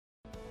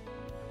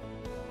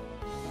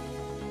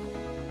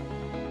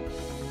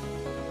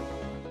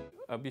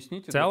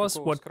Tell us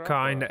what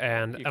kind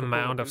and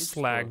amount of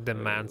slag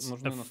demands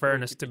a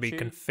furnace to be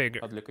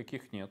configured.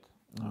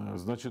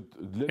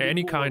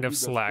 Any kind of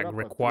slag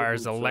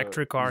requires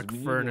electric arc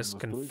furnace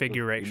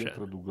configuration,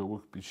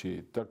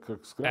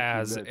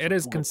 as it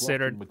is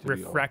considered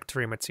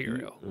refractory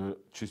material.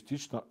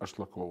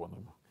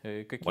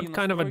 What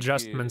kind of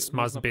adjustments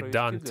must be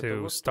done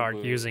to start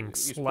using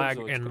slag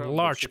in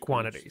large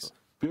quantities?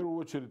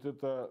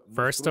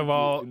 First of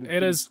all,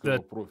 it is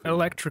the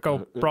electrical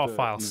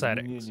profile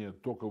settings.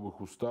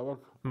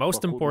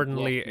 Most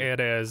importantly, it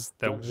is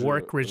the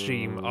work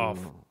regime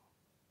of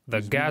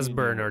the gas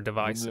burner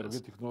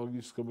devices,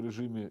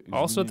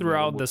 also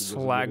throughout the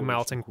slag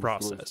melting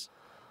process.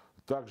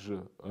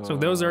 So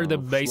those are the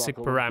basic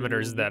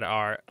parameters that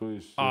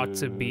ought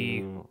to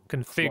be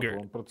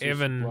configured,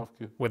 even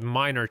with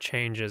minor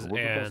changes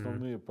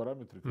in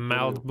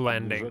melt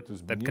blending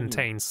that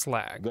contains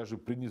slag.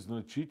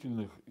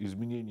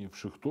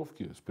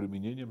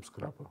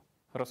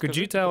 Could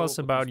you tell us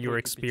about your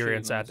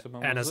experience at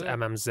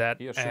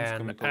NSMMZ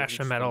and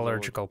Asha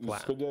Metallurgical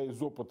Plant?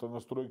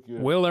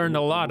 We learned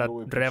a lot at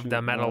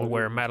Revda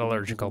Metalware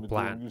Metallurgical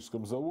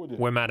Plant.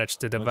 We managed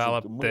to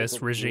develop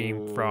this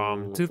regime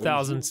from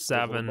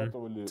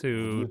 2007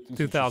 to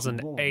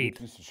 2008.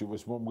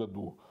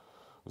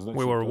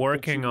 We were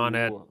working on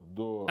it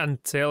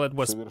until it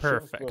was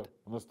perfect.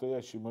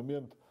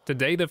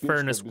 Today the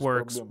furnace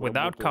works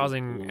without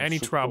causing any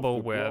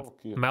trouble with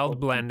melt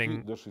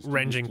blending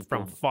ranging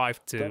from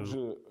 5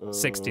 to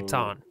 60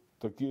 ton.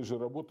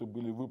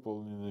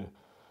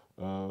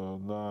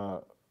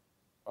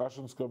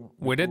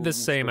 We did the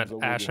same at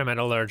Asha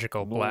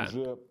Metallurgical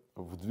Plant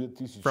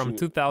from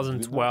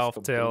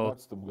 2012 till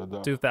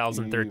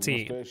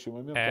 2013,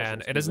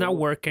 and it is now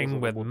working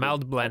with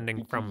melt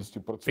blending from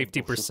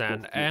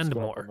 50% and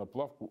more.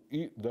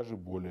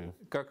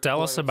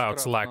 Tell us about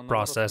slag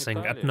processing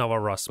at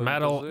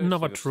Novorosmetal,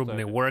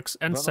 Novotrubny Works,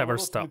 and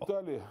Severstal.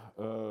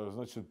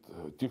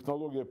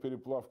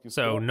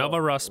 So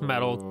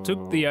Novorosmetal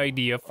took the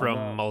idea from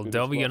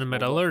Moldovan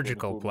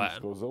Metallurgical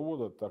Plant,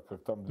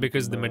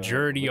 because the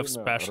majority of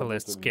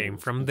specialists came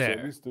from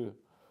there.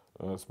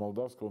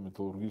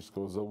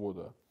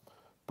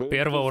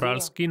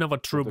 Pervouralsky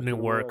Novotrubny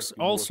Works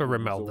also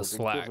remelt the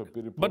slag,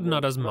 but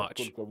not as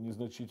much.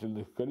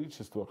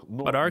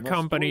 But our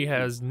company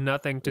has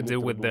nothing to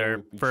do with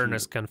their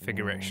furnace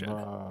configuration.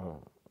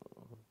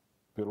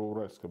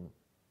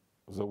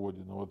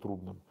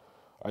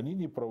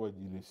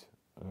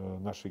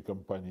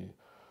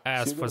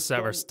 As for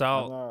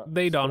Severstal,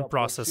 they don't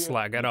process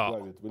slag at all.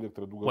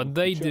 What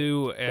they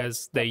do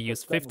is they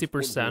use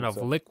 50% of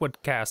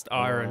liquid cast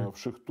iron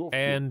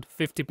and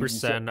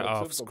 50%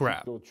 of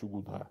scrap.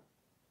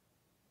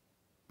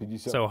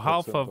 So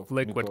half of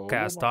liquid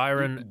cast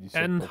iron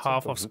and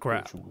half of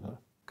scrap.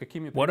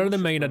 What are the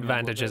main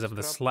advantages of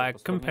the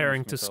slag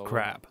comparing to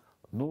scrap?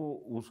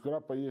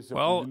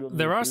 Well,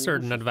 there are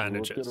certain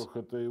advantages.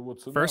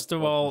 First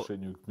of all,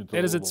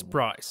 it is its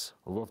price.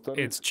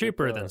 It's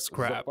cheaper than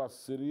scrap.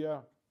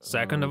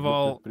 Second of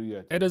all,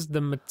 it is the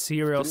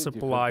material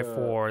supply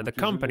for the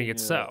company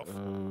itself.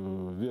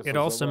 It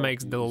also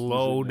makes the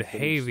load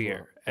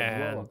heavier,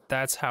 and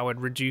that's how it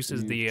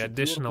reduces the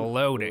additional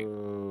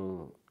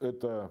loading.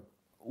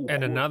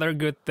 And another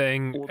good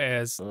thing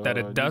is that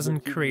it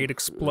doesn't create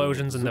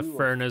explosions in the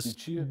furnace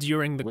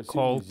during the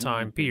cold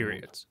time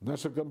periods.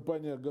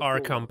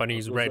 Our company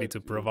is ready to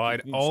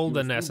provide all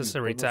the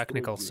necessary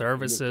technical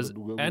services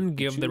and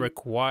give the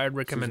required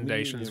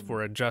recommendations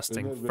for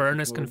adjusting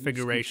furnace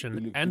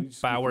configuration and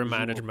power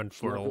management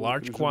for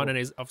large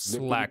quantities of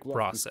slag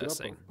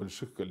processing.